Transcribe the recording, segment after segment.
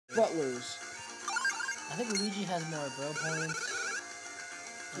Butlers. I think Luigi has more bro points.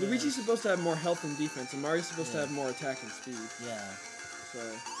 Luigi's supposed to have more health and defense, and Mario's supposed to have more attack and speed. Yeah. So.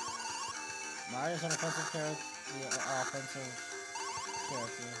 Mario's an offensive character, offensive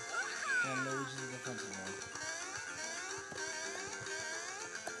character, and Luigi's a defensive one.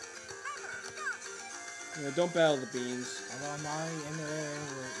 Yeah, don't battle the beans. Although Mario and the air,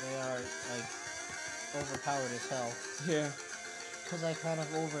 they are like overpowered as hell. Yeah. Because I kind of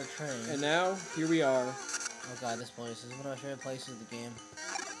overtrained. And now, here we are. Oh god, this place is one of my favorite places in the game.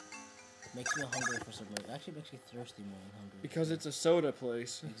 Makes me hungry for some reason. Actually makes me thirsty more than hungry. Because it's a soda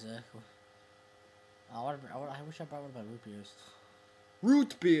place. Exactly. I wish I brought one of my root beers.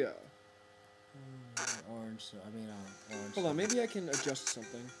 Root beer! Orange, orange. Hold on, maybe I can adjust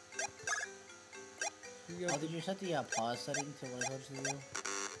something. Oh, did you set the pause setting to what I told you to do?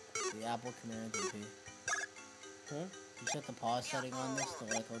 The Apple Command and P. Huh? You set the pause setting on this to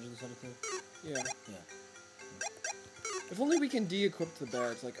what I told you to set it to? Yeah. Yeah. If only we can de-equip the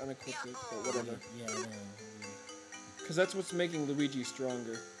badge, like unequip it, but whatever. Yeah, I know. Because that's what's making Luigi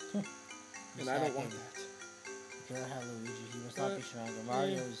stronger. And I don't want that. You cannot have Luigi, he must not be stronger.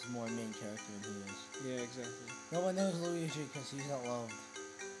 Mario is more main character than he is. Yeah, exactly. No one knows Luigi because he's not loved.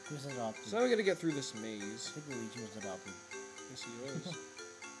 He was adopted. So now we gotta get through this maze. I think Luigi was adopted. Yes, he was.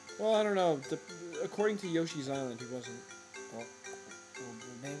 Well, I don't know. According to Yoshi's Island, he wasn't. Well,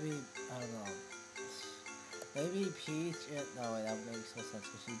 maybe, I don't know. Maybe Peach, no wait, that makes no sense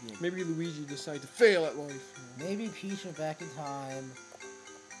because she'd be Maybe Luigi decided to fail at life. Maybe Peach went back in time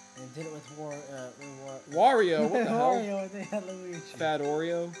and did it with Wario, what the hell? Wario, and they had Luigi. Fat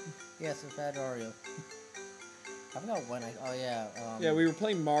Oreo? Yes, a Fat Oreo. I forgot when oh yeah. Yeah, we were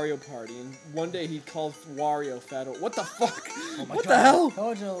playing Mario Party, and one day he called Wario Fat Oreo. What the fuck? Oh my what God. the hell?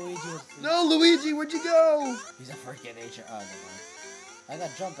 Told you Luigi was... No, Luigi, where'd you go? He's a freaking nature. Oh, no, I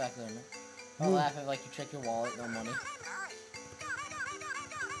got jump back there, man. I'll laugh if, like, you check your wallet, no money.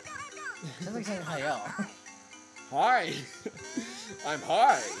 Sounds like saying hi, yo. Hi. I'm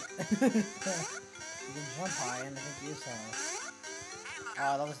high. You can jump high, and I think you saw.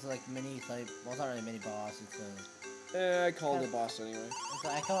 Oh, that was like mini type. Well, it's not really mini boss. It's I called it a boss anyway.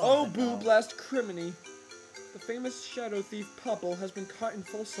 Oh, Boo Blast Criminy. The famous shadow thief Popple has been caught in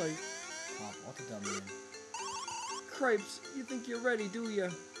full sight. Pop, what a dumb man. Cripes, you think you're ready, do ya?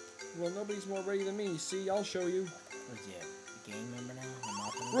 Well, nobody's more ready than me. See, I'll show you. What's he, a gang member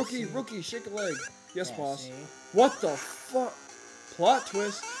now? Rookie, shake a leg. Yes, yeah, boss. See? What the fuck? Plot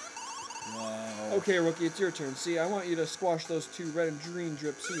twist. Wow. Okay, Rookie, it's your turn. See, I want you to squash those two red and green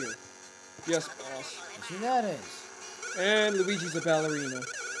drips here. Yes, boss. See, that is. And Luigi's a ballerina.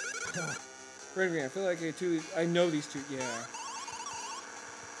 Red and green, I feel like I know these two. Yeah.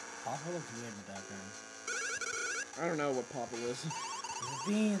 Popple looks weird in the background. I don't know what Popple is. He's a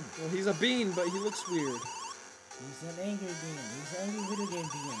bean. Well, he's a bean, but he looks weird. He's an angry bean. He's an angry video game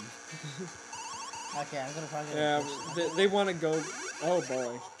bean. Okay, I'm gonna probably... Yeah, they want to go... Oh,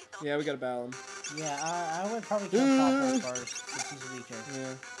 boy. Yeah, we gotta battle him. Yeah, I would probably kill Popple first, since he's weaker.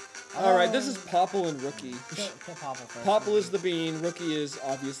 Yeah. Alright, this is Popple and Rookie. Kill Popple first. Popple is the bean, Rookie is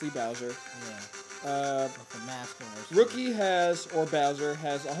obviously Bowser. Yeah. With the mask Rookie has, or Bowser,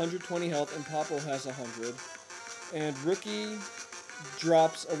 has 120 health, and Popple has 100. And Rookie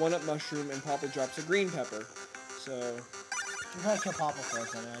drops a 1-up mushroom, and Popple drops a green pepper. So... You probably kill Popple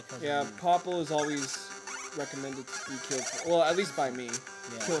first, anyway. Yeah, Popple is always recommended to be killed. Well, at least by me.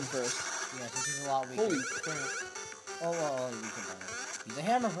 Yeah. Kill him first. Yeah, since he's a lot weaker. Holy crap. Oh, well, we can buy it. He's a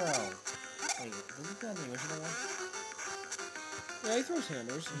hammer bro. Wait, does he kill in the original one? Yeah, he throws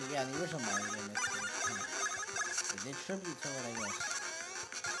hammers. Yeah, in the original Mario game. They did tribute to it, I guess.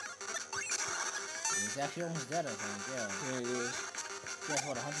 He's actually almost dead, I think, yeah. Yeah, he is. He has,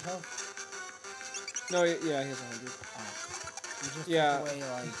 what, 100 health? No, yeah, he has 100. Oh. He just took away,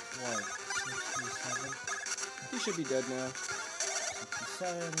 like, what, 67? He should be dead now.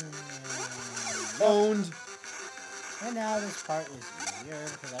 67... Owned! And now this part is easier,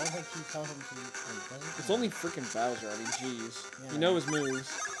 because I don't think he tells him to... Wait, does it? It's only freaking Bowser, I mean, jeez. Yeah, you know his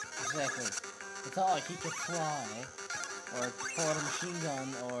moves. Exactly. It's not like he could fly, or pull out a machine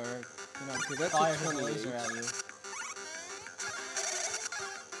gun, or, you know, okay, fire his laser at you.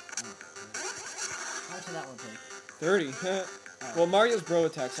 How much did that one take? 30. Well, Mario's bro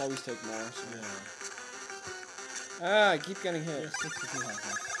attacks always take more, so... Yeah. Ah, I keep getting hit. There's 62 health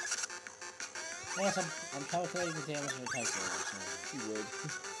left. I guess I'm calculating the damage of a calculator, so... You would.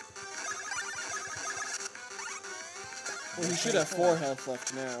 Well, he should have 4 health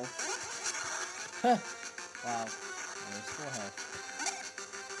left now. Wow. There's 4 health.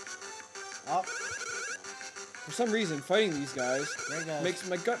 Up. For some reason, fighting these guys There goes. makes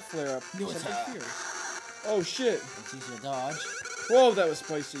my gut flare up. New Something attack. fierce. Oh shit! It's easy to dodge. Whoa, that was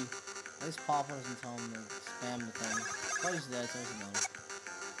spicy. At least Popple doesn't tell him to spam the thing. Oh, he's dead, so he's done.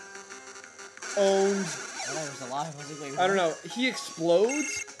 Owned. I thought he was alive. I was like, wait, I don't what? know. He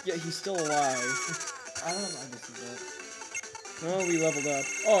explodes, yet he's still alive. I don't know. I guess he's dead. Oh, we leveled up.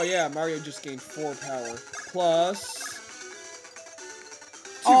 Oh yeah, Mario just gained 4 power. Plus...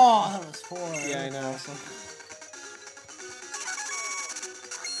 2. Oh, that was 4. Yeah, I know. Awesome.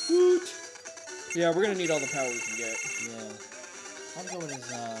 Woot! Yeah, we're gonna need all the power we can get. Yeah. I'll go with his,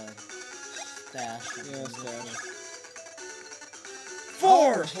 stash. Yeah, stash. 4!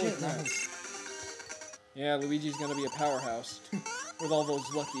 Oh, Holy shit, crap. nice. Yeah, Luigi's gonna be a powerhouse. With all those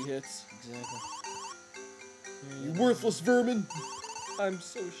lucky hits. Exactly. Yeah, you worthless vermin! I'm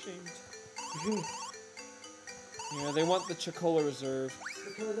so ashamed. Yeah, they want the Chocola Reserve.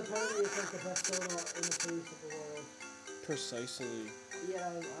 Because apparently it's like the best donut in the face of the world. Precisely. Yeah, I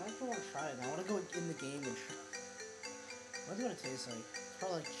actually want to try it now. I want to go in the game and try. What do it taste like? It's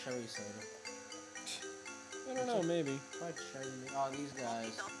probably like cherry soda. I don't know, maybe. Probably cherry. Oh, these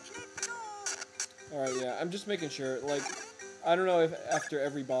guys. Alright, yeah, I'm just making sure. Like, I don't know if after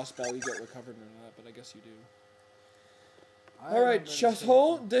every boss battle you get recovered or not, but I guess you do. Alright,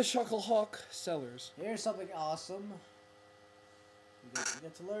 Chateau de Chocohawk Cellars. Here's something awesome. You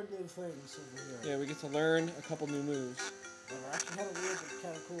get to learn new things over here. Yeah, we get to learn a couple new moves. They're actually kind of weird but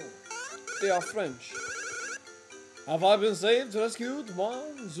kind of cool. They are French. Have I been saved, rescued? Moi,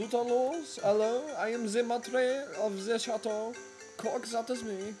 Zoutalos? Hello, I am the maitre of the chateau. Cork, that is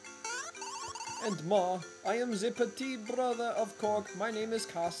me. And moi, I am the petit brother of Cork. My name is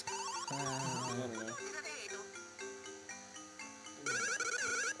Kask. I don't know.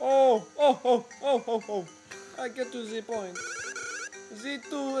 Oh, oh, oh, oh, oh, oh. I get to the point. The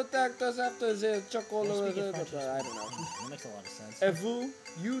two attacked us after the chocolate. I don't know. That makes a lot of sense. Et vous,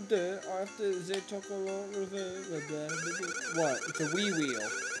 you deux, after the chocolate. What? It's a Wii wheel.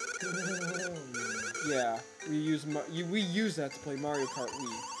 Yeah, we use that to play Mario Kart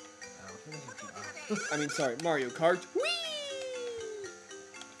Wii. I mean, sorry, Mario Kart Wii.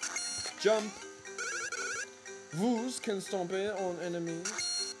 Jump. Vous can stomper on enemies.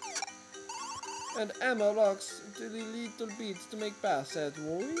 And Emma rocks the little beats to make passes,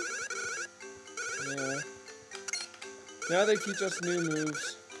 boy. Yeah. Now they teach us new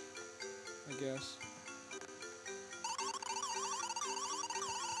moves, I guess.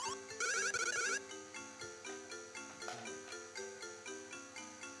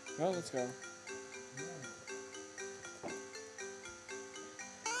 Well, let's go.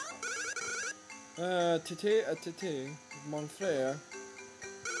 Tété, mon frère.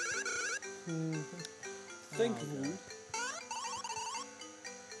 Thank you.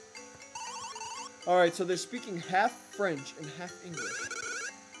 Alright, so they're speaking half French and half English.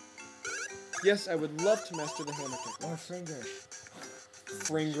 Yes, I would love to master the hammer technique. Or Fringish.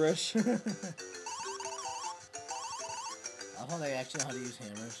 Fringrish. I thought they actually know how to use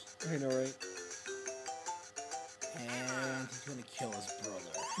hammers. I know, right? And he's gonna kill his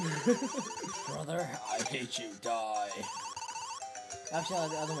brother. Brother, I hate you, die. Actually,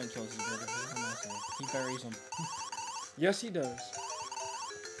 the other one kills his brother. He buries him. Yes, he does.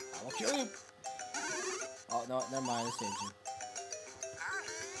 I will kill you. Oh, no, never mind, I saved you.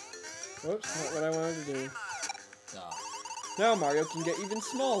 Whoops, not what I wanted to do. Ah. Now Mario can get even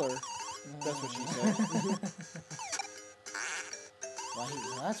smaller. That's what she said.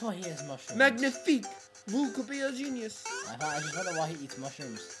 That's why he has mushrooms. Magnifique! Vous could be a genius. I just wonder why he eats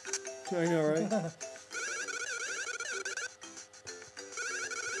mushrooms. I know, right?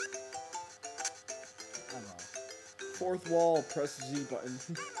 Fourth wall, press Z button.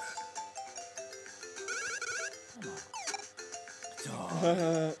 Come on.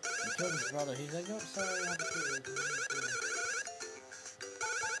 He killed his brother. He's like, oh, sorry, I have to kill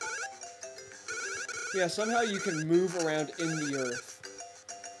you. Yeah, somehow you can move around in the earth.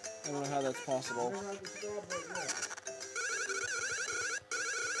 I don't know how that's possible.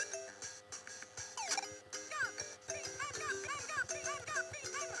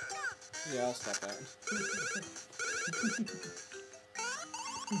 Yeah, I'll stop that.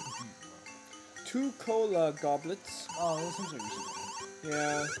 2 cola goblets. Oh, those things are easy.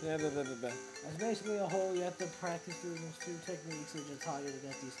 Yeah. That's basically a whole, you have to practice doing those 2 techniques that just taught you to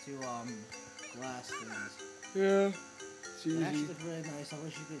get these 2, glass things. Yeah. It's They actually easy. look really nice. I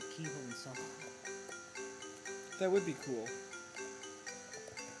wish you could keep them and stuff. That would be cool.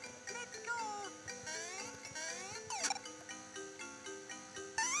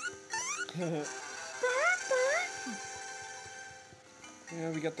 Yeah,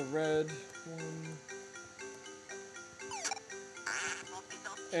 we got the red one.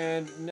 And